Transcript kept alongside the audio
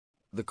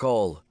The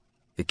call.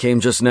 It came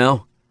just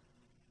now?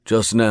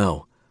 Just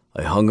now.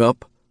 I hung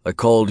up. I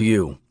called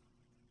you.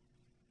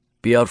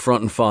 Be out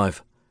front in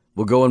 5.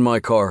 We'll go in my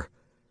car.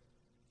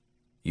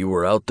 You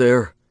were out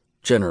there?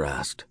 Jenner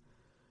asked.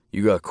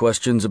 You got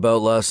questions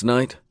about last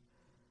night?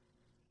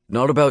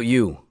 Not about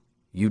you.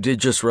 You did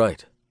just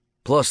right.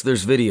 Plus,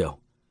 there's video,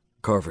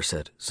 Carver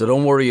said, so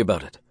don't worry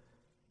about it.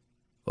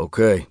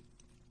 Okay.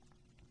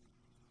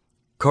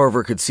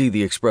 Carver could see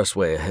the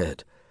expressway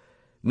ahead.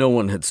 No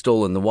one had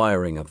stolen the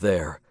wiring up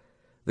there.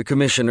 The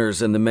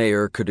commissioners and the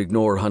mayor could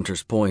ignore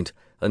Hunter's Point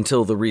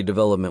until the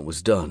redevelopment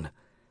was done,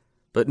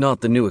 but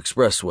not the new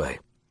expressway.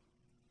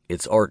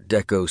 Its Art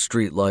Deco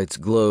streetlights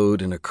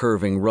glowed in a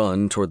curving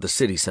run toward the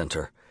city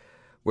center,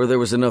 where there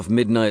was enough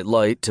midnight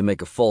light to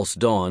make a false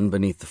dawn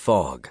beneath the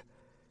fog.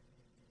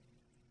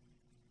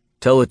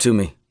 Tell it to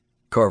me,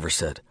 Carver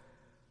said.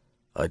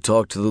 I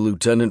talked to the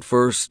lieutenant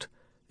first.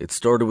 It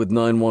started with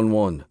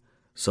 911.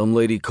 Some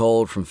lady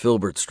called from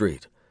Filbert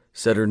Street,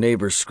 said her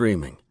neighbor's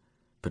screaming.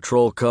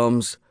 Patrol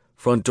comes,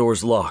 front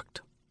door's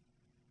locked.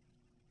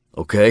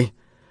 Okay.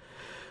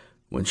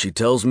 When she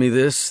tells me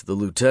this, the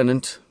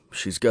lieutenant,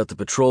 she's got the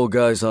patrol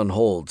guys on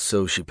hold,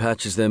 so she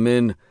patches them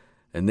in,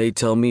 and they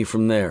tell me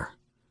from there,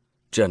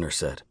 Jenner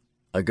said.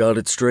 I got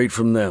it straight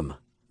from them.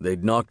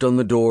 They'd knocked on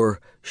the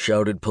door,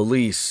 shouted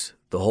police,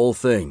 the whole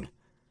thing.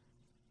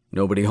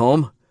 Nobody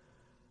home?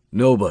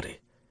 Nobody.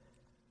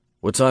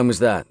 What time was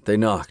that? They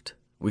knocked.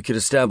 We could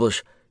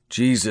establish...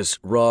 Jesus,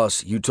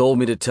 Ross, you told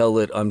me to tell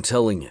it, I'm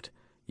telling it.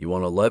 You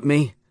want to let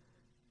me?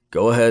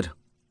 Go ahead.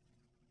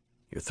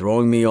 You're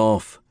throwing me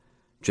off,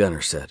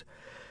 Jenner said.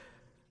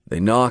 They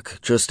knock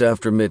just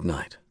after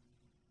midnight.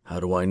 How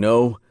do I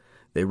know?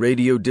 They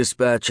radio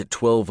dispatch at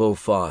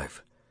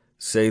 12:05.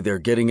 Say they're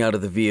getting out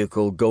of the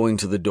vehicle, going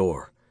to the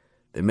door.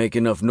 They make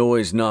enough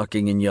noise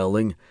knocking and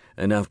yelling,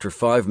 and after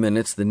 5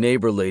 minutes the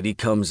neighbor lady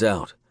comes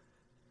out.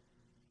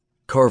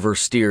 Carver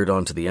steered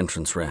onto the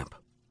entrance ramp.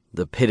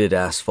 The pitted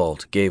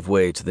asphalt gave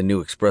way to the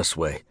new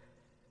expressway.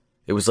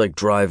 It was like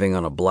driving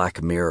on a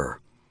black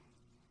mirror.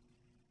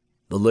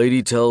 The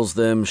lady tells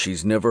them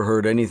she's never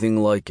heard anything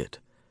like it,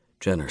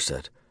 Jenner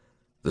said.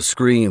 The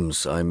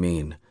screams, I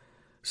mean.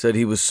 Said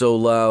he was so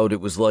loud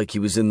it was like he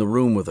was in the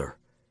room with her.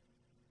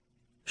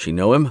 She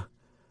know him?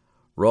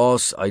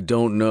 Ross, I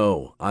don't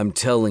know. I'm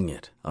telling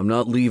it. I'm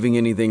not leaving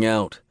anything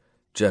out,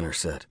 Jenner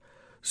said.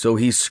 So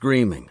he's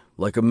screaming,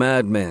 like a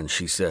madman,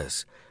 she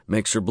says.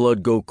 Makes her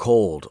blood go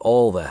cold,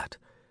 all that.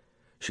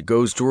 She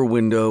goes to her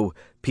window,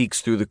 peeks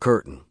through the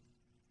curtain.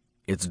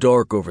 It's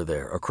dark over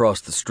there,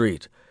 across the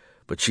street,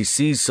 but she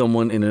sees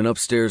someone in an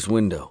upstairs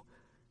window.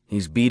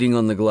 He's beating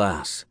on the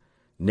glass,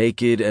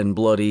 naked and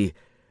bloody,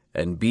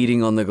 and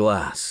beating on the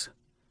glass.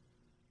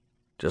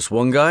 Just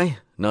one guy?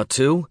 Not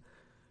two?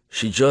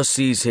 She just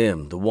sees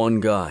him, the one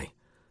guy.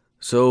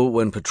 So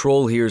when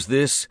patrol hears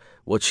this,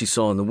 what she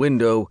saw in the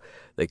window,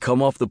 they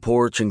come off the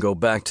porch and go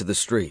back to the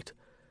street.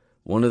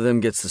 One of them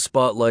gets the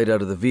spotlight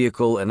out of the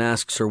vehicle and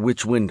asks her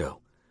which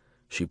window.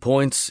 She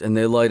points and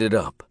they light it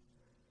up.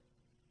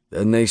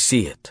 Then they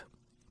see it.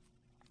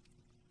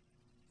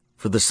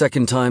 For the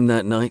second time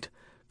that night,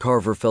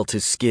 Carver felt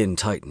his skin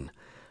tighten,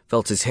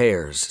 felt his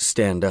hairs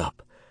stand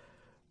up.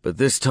 But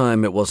this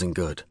time it wasn't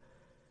good.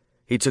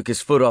 He took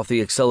his foot off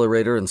the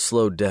accelerator and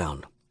slowed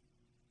down.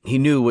 He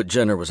knew what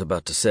Jenner was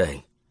about to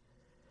say.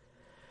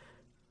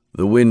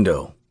 The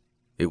window.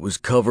 It was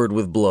covered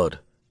with blood,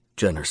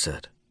 Jenner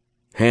said.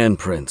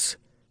 Handprints.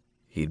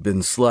 He'd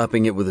been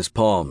slapping it with his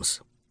palms.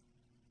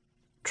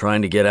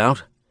 Trying to get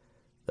out?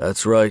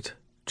 That's right,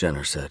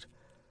 Jenner said.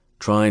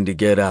 Trying to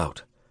get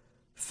out.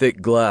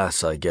 Thick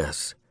glass, I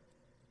guess.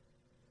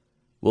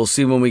 We'll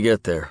see when we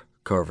get there,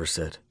 Carver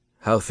said.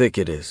 How thick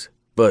it is.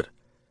 But...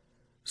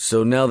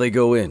 So now they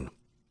go in.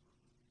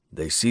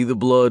 They see the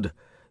blood.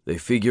 They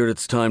figured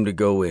it's time to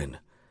go in.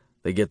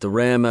 They get the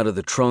ram out of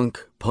the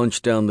trunk,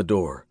 punch down the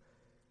door.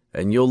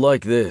 And you'll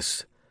like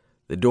this.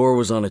 The door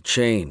was on a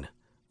chain.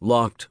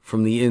 Locked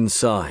from the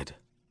inside.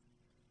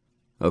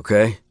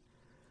 Okay.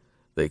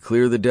 They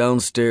clear the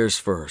downstairs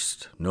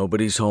first.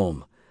 Nobody's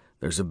home.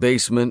 There's a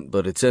basement,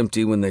 but it's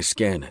empty when they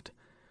scan it.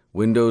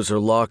 Windows are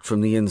locked from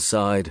the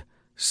inside.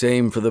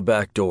 Same for the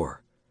back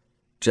door,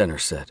 Jenner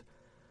said.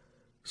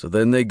 So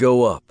then they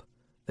go up.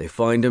 They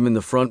find him in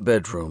the front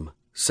bedroom,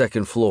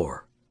 2nd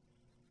floor.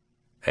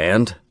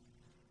 And?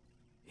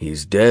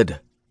 He's dead,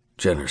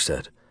 Jenner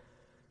said.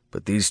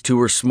 But these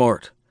two are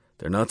smart.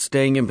 They're not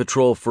staying in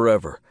patrol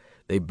forever.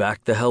 They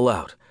back the hell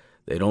out.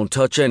 They don't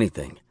touch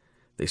anything.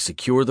 They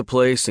secure the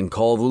place and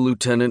call the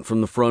lieutenant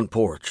from the front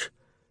porch.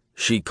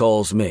 She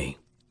calls me.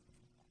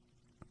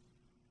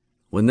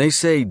 When they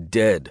say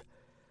dead,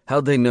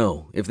 how'd they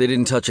know if they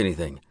didn't touch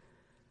anything?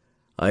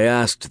 I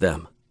asked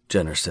them,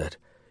 Jenner said.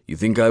 You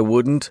think I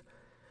wouldn't?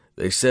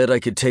 They said I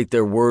could take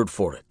their word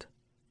for it.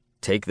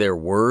 Take their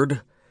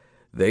word?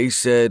 They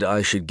said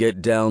I should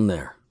get down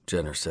there,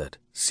 Jenner said.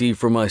 See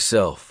for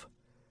myself.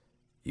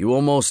 You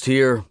almost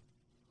here?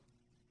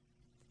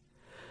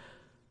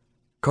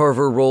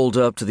 Carver rolled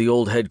up to the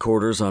old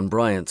headquarters on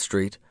Bryant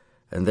Street,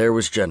 and there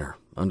was Jenner,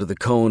 under the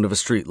cone of a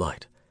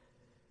streetlight.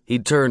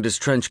 He'd turned his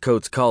trench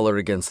coat's collar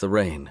against the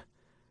rain.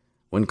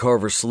 When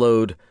Carver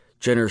slowed,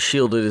 Jenner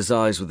shielded his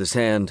eyes with his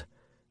hand,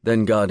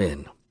 then got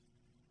in.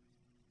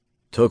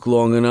 Took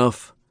long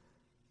enough?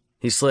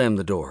 He slammed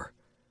the door.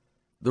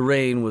 The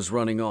rain was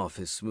running off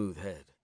his smooth head.